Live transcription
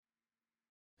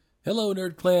Hello,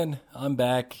 Nerd Clan. I'm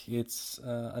back. It's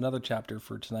another chapter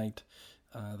for tonight.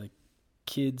 The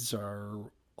kids are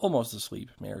almost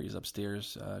asleep. Mary's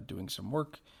upstairs doing some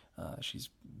work. She's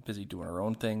busy doing her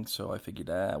own thing, so I figured,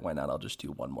 why not? I'll just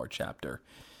do one more chapter,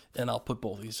 and I'll put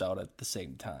both these out at the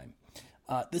same time.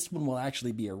 This one will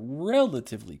actually be a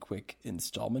relatively quick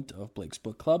installment of Blake's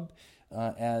Book Club,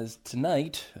 as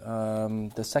tonight,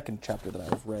 the second chapter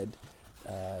that I've read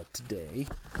today.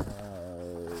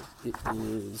 It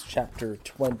is chapter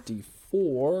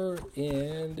 24,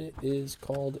 and it is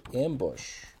called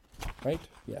Ambush. Right?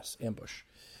 Yes, Ambush.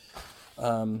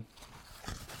 A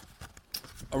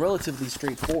relatively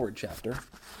straightforward chapter.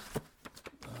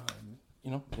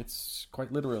 It's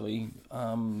quite literally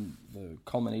the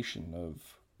culmination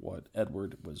of what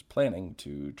Edward was planning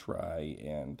to try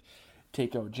and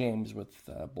take out James with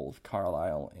both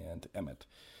Carlisle and Emmett.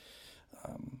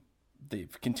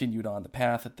 They've continued on the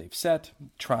path that they've set,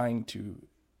 trying to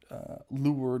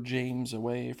lure James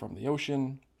away from the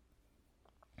ocean,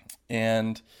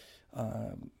 and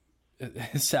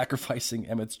sacrificing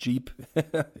Emmett's jeep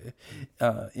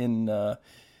in that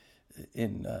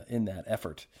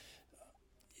effort.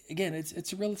 Again,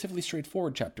 it's a relatively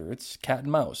straightforward chapter. It's cat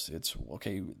and mouse. It's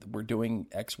okay. We're doing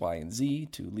X, Y, and Z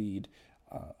to lead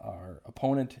our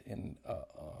opponent in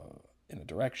a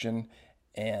direction,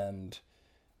 and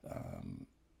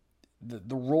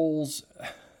the roles.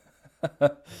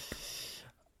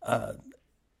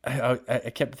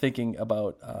 I kept thinking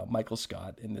about Michael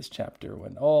Scott in this chapter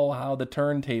when how the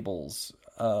turntables.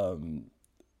 I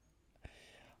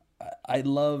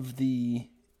love the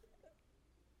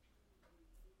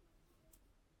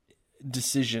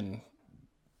decision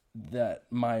that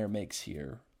Meyer makes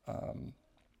here,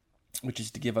 which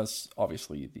is to give us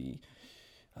obviously the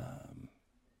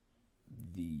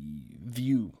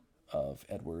view of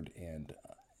Edward and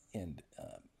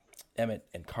Emmett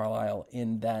and Carlisle,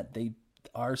 in that they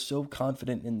are so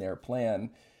confident in their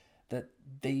plan that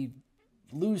they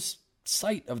lose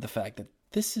sight of the fact that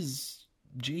this is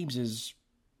James's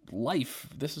life.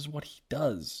 This is what he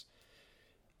does.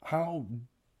 How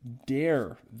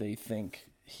dare they think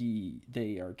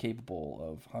they are capable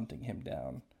of hunting him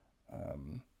down?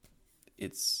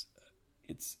 It's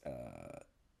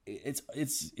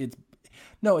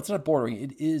no, it's not bordering.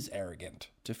 It is arrogant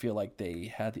to feel like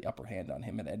they had the upper hand on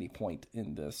him at any point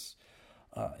in this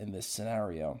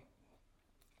scenario.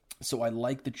 So I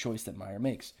like the choice that Meyer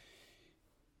makes.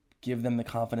 Give them the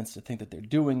confidence to think that they're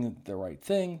doing the right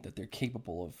thing, that they're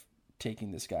capable of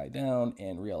taking this guy down,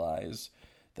 and realize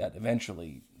that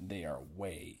eventually they are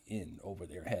way in over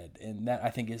their head. And that, I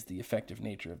think, is the effective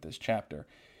nature of this chapter.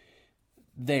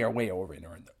 They are way over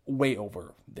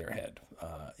their head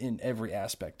in every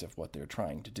aspect of what they're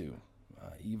trying to do.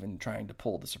 Even trying to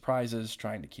pull the surprises,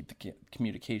 trying to keep the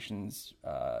communications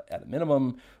at a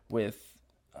minimum with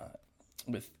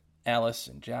Alice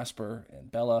and Jasper and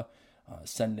Bella,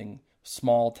 sending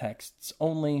small texts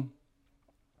only.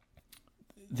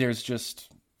 There's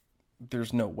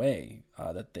no way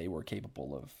that they were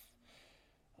capable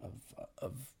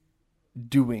of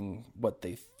doing what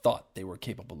they thought they were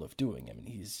capable of doing. I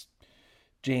mean,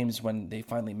 James, when they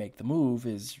finally make the move,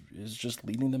 is just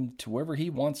leading them to wherever he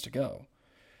wants to go.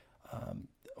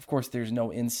 Of course, there's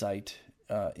no insight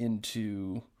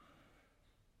into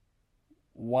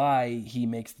why he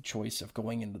makes the choice of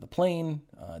going into the plane.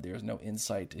 There's no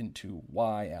insight into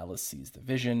why Alice sees the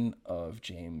vision of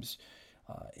James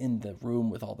in the room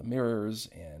with all the mirrors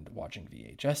and watching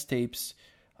VHS tapes.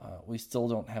 We still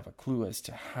don't have a clue as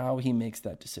to how he makes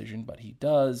that decision, but he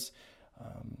does.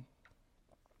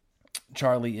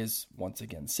 Charlie is once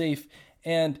again safe,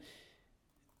 and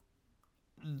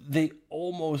they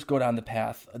almost go down the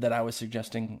path that I was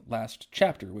suggesting last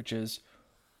chapter, which is,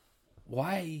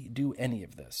 why do any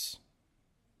of this?